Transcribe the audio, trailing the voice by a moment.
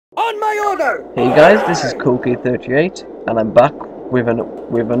On my order! Hey guys, this is Koki38 and I'm back with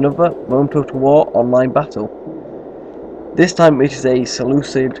another Rome Total War online battle. This time it is a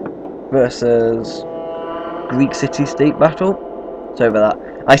Seleucid versus Greek city-state battle. Sorry about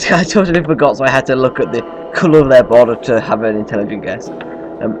that. I totally forgot, so I had to look at the colour of their border to have an intelligent guess.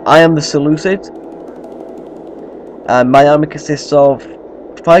 I am the Seleucids, and my army consists of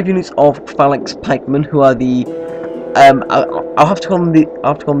 5 units of phalanx pikemen, who are the I'll have to call them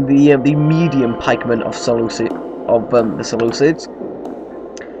the medium pikemen of the Seleucids.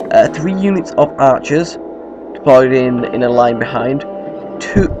 3 units of archers deployed in a line behind.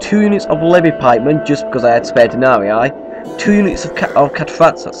 Two units of levy pikemen, just because I had spare denarii. 2 units of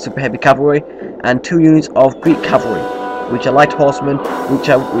cataphracts, that's super heavy cavalry, and 2 units of Greek cavalry, which are light horsemen, which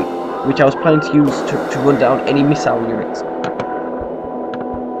I was planning to use to run down any missile units.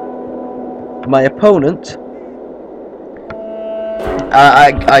 My opponent,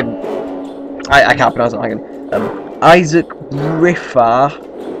 I can't pronounce it. Isaac Riffar,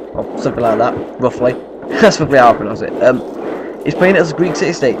 or something like that, roughly. That's roughly how I pronounce it. Is playing as a Greek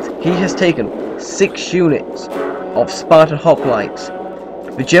city-state. He has taken 6 units of Spartan hoplites.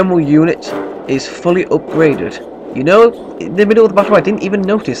 The general unit is fully upgraded. You know, in the middle of the battle, I didn't even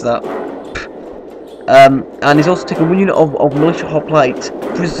notice that. And he's also taken 1 unit of militia hoplites,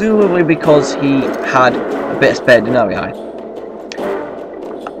 presumably because he had a bit of spare denarii.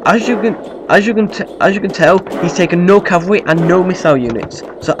 As you can tell, he's taken no cavalry and no missile units,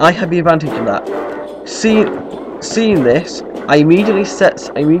 so I have the advantage of that. Seeing this, I immediately set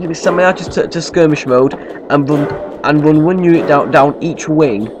my archers to skirmish mode and run 1 unit down each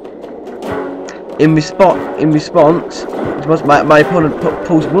wing. In response, my opponent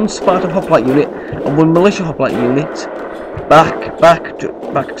pulls 1 Spartan hoplite unit and 1 militia hoplite unit back to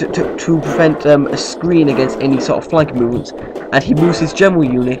prevent a screen against any sort of flank movements, and he moves his general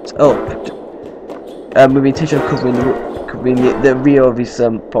unit up with the intention of covering the rear of his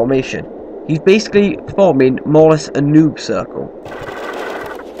formation. He's basically forming more or less a noob circle.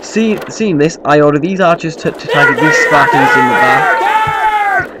 Seeing this, I order these archers to target these Spartans in the back,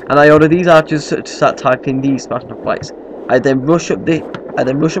 and I order these archers to start targeting these Spartan hoplites. I then rush up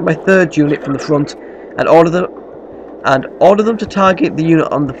my 3rd unit from the front and order them to target the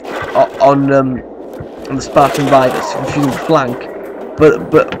unit on the Spartan riders from the flank.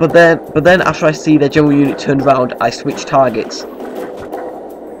 But then after I see their general unit turned around, I switch targets.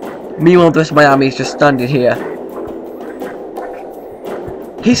 Meanwhile, the rest of my army is just standing here.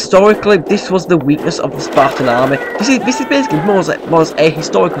 Historically, this was the weakness of the Spartan army. This is basically more as a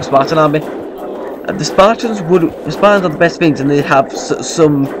historical Spartan army. The Spartans are the best things, and they have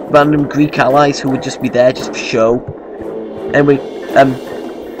some random Greek allies who would just be there just for show. Anyway,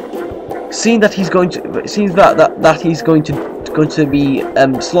 seeing that he's going to be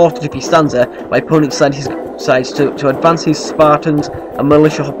slaughtered if he stands there, my opponent decides to advance his Spartans and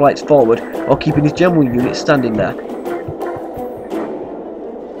militia hoplites forward while keeping his general unit standing there.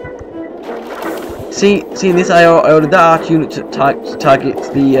 Seeing this, I ordered that arch unit to target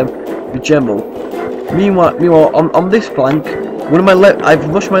the general. Meanwhile, on this flank, I've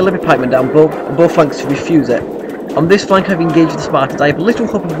rushed my levy pikemen down both flanks to refuse it. On this flank, I've engaged the Spartans. I have little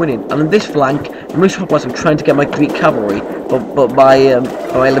hope of winning, and on this flank, the militia hoplites are trying to get my Greek cavalry, but my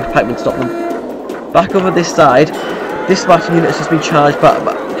levy pikemen stop them. Back over this side, this Spartan unit has just been charged by 1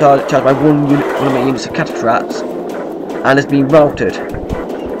 of my units of cataphracts, and has been routed.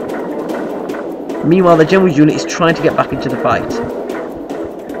 Meanwhile, the general unit is trying to get back into the fight.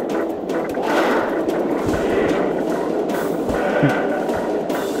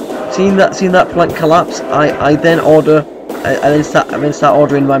 Seeing that flank collapse, I then start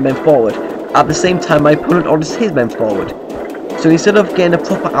ordering my men forward. At the same time, my opponent orders his men forward. So instead of getting a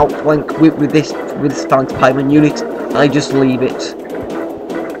proper outflank with this phalanx pikeman unit, I just leave it.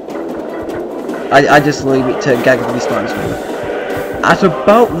 I just leave it to gag these Spartans. At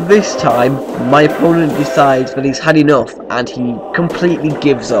about this time, my opponent decides that he's had enough and he completely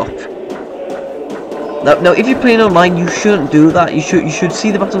gives up. Now, if you're playing online, you shouldn't do that. You should see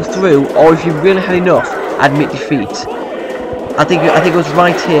the battle through, or if you've really had enough, admit defeat. I think it was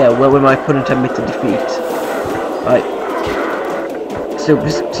right here where my opponent admitted defeat. Right. So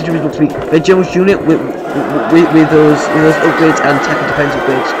this situation looks weak. The general unit with those upgrades and attack and defense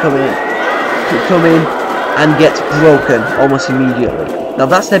upgrades come in and get broken almost immediately. Now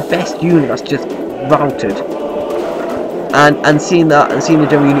that's their best unit that's just routed. And seeing the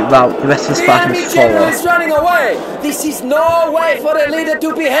general unit rout, the rest of the Spartans fall. The enemy general is running away! This is no way for a leader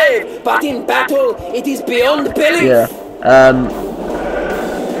to behave, but in battle, it is beyond belief! Yeah,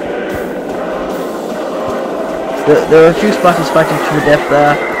 there are a few Spartans fighting to the death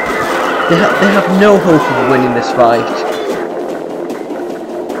there. They have no hope of winning this fight.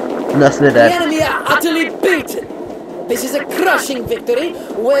 Unless they're The dead. enemy are utterly beaten. This is a crushing victory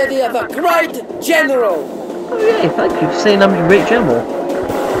worthy of a great general. Oh yeah, thank you for saying I'm a great general.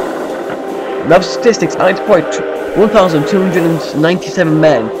 Love statistics, I deployed 1,297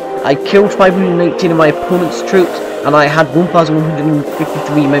 men. I killed 518 of my opponent's troops, and I had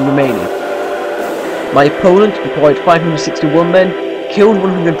 1,153 men remaining. My opponent deployed 561 men, killed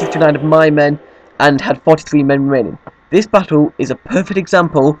 159 of my men, and had 43 men remaining. This battle is a perfect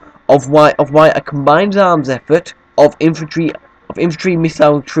example of why a combined arms effort of infantry,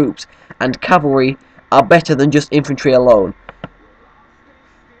 missile troops, and cavalry are better than just infantry alone.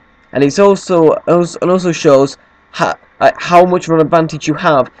 And it also shows how much of an advantage you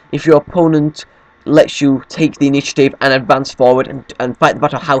have if your opponent lets you take the initiative and advance forward and fight the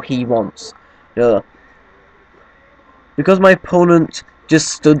battle how he wants. Because my opponent just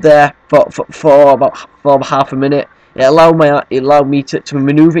stood there for about half a minute, it allowed me to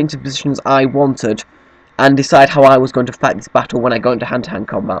maneuver into positions I wanted and decide how I was going to fight this battle when I go into hand-to-hand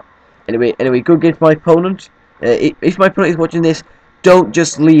combat. Anyway, good game for my opponent. If my opponent is watching this, don't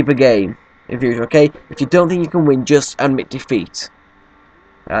just leave a game in future, okay? If you don't think you can win, just admit defeat.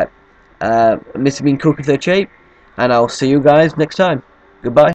 Alright, this has been Cookie38, and I'll see you guys next time. Goodbye.